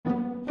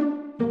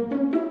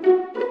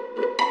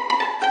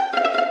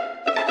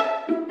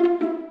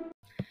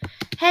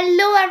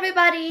Hello,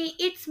 everybody.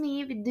 It's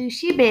me,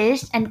 Vidushi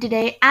Best, and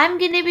today I'm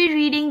gonna be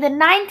reading the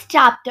ninth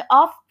chapter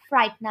of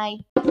Fright Night.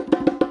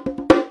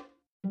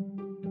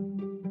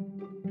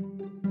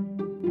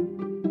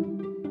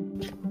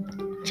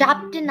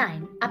 Chapter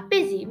 9. A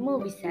busy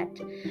movie set.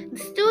 The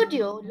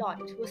studio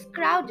lot was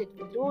crowded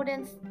with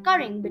rodents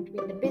scurrying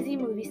between the busy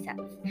movie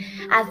sets.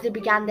 As they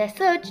began their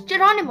search,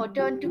 Geronimo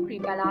turned to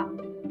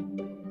Creepella.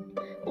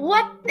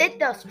 "What did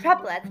those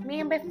triplets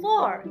mean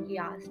before?" he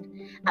asked.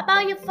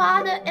 "About your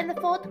father in the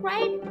fourth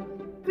grade?"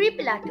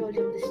 Creepella told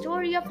him the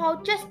story of how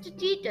Chester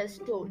Cheetah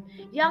stole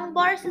young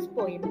Boris's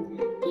poem.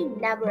 "He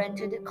never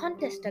entered the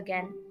contest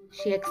again,"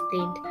 she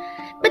explained.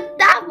 "But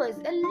that was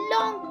a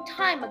long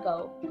time ago.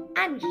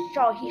 I'm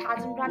sure he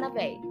hasn't run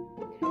away."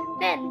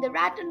 Then the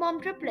Rat and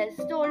Bomb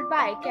triplets stole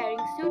by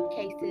carrying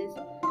suitcases.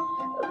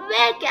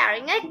 "We're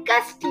carrying a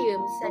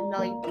costume," said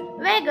Millie.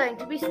 "We're going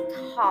to be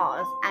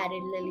stars,"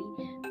 added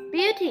Lily.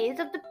 "Beauties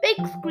of the big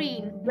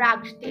screen,"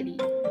 bragged Tilly.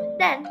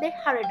 Then they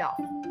hurried off.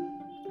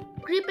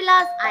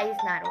 Creepilla's eyes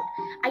narrowed.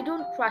 "I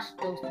don't trust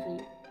those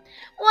three."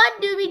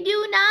 "What do we do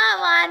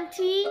now,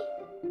 Auntie?"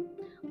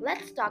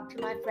 "Let's talk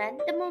to my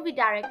friend, the movie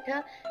director,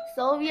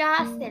 Sylvia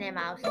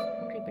Cinemouse,"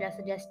 Creepilla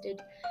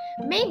suggested.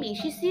 "Maybe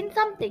she's seen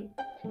something."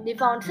 They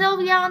found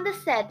Sylvia on the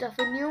set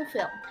of a new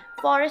film,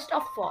 Forest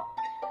of Four.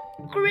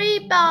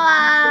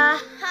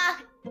 "Creepilla!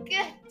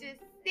 Good to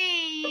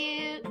see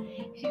you!"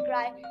 she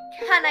cried.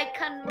 "Can I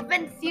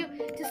convince you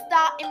to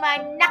star in my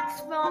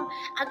next film?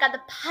 I've got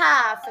the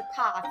perfect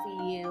part for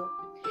you."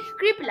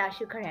 Creepilla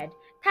shook her head.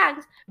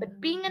 "Thanks, but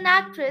being an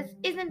actress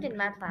isn't in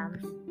my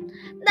plans."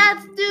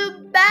 "That's too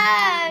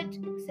bad,"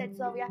 said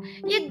Sylvia.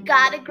 "You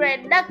got a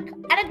great look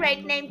and a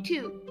great name,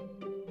 too."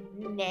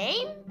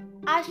 "Name?"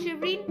 asked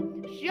Shireen.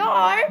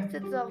 "Sure,"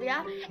 said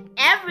Sylvia.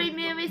 "Every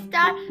movie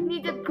star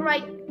needs a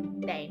great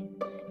name.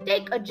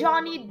 Take a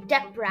Johnny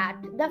Depp rat,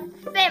 the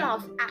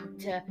famous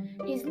actor.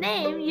 His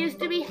name used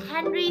to be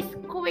Henry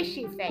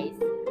Squishy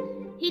Face.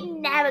 He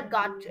never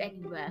got to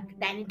any work.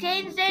 Then he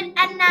changed it,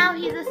 and now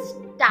he's a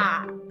star."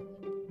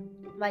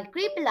 While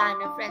Creepella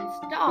and her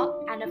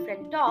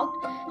friend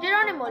talked,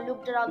 Geronimo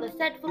looked around the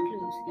set for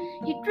clues.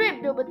 He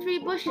tripped over three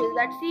bushes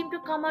that seemed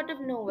to come out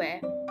of nowhere.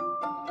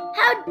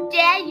 "How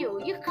dare you,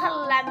 you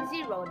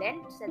clumsy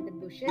rodent," said the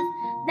bushes.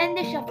 Then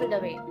they shuffled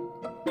away.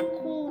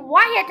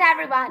 "Quiet,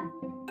 everyone!"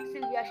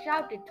 Sylvia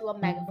shouted through a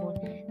megaphone.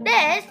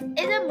 "This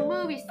is a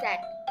movie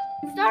set."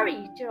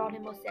 "Sorry,"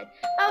 Geronimo said,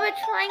 "but we're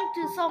trying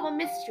to solve a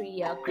mystery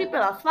here.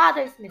 Creepella's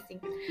father is missing."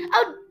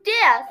 "Oh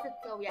dear," said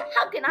Sylvia.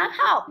 "How can I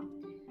help?"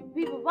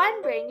 "We were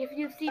wondering if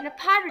you've seen a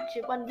pirate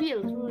ship on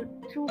wheels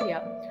through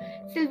here."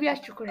 Sylvia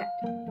shook her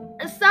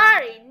head.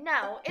 "Sorry, no.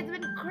 It's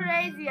been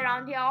crazy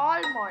around here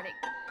all morning.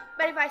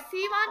 But if I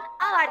see one,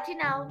 I'll let you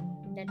know."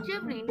 Then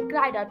Shivrin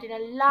cried out in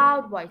a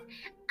loud voice,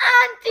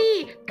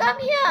 "Auntie, come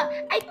here!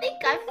 I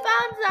think I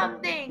found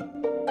something!"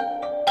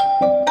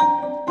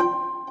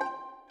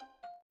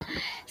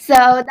 So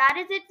that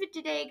is it for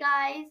today,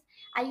 guys.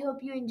 I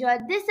hope you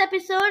enjoyed this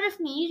episode of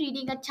me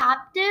reading a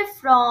chapter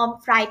from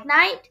Fright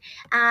Night.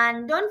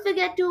 And don't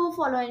forget to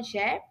follow and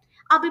share.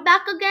 I'll be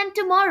back again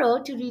tomorrow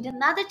to read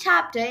another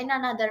chapter in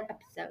another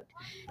episode.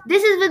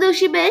 This is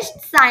Vidushi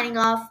Best signing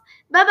off.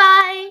 Bye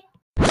bye.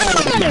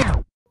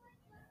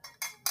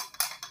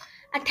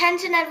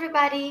 Attention,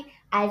 everybody.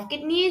 I've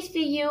good news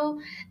for you.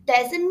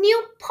 There's a new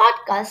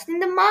podcast in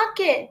the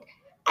market.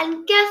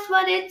 And guess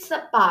what it's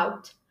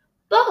about?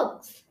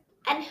 Books.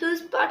 And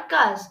whose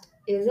podcast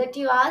is it,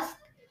 you ask?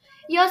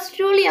 Yours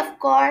truly, of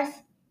course.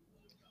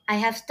 I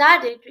have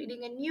started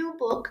reading a new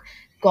book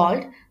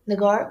called The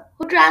Girl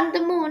Who Drank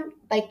the Moon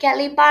by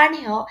Kelly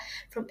Barnhill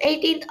from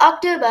 18th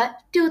October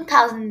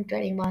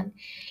 2021.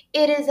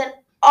 It is an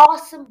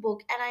awesome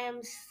book and I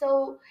am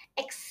so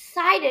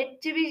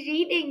excited to be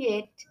reading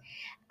it.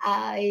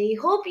 I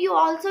hope you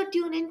also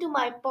tune into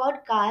my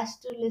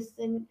podcast to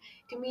listen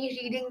to me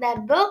reading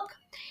that book,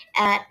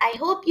 and I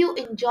hope you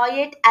enjoy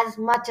it as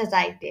much as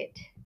I did.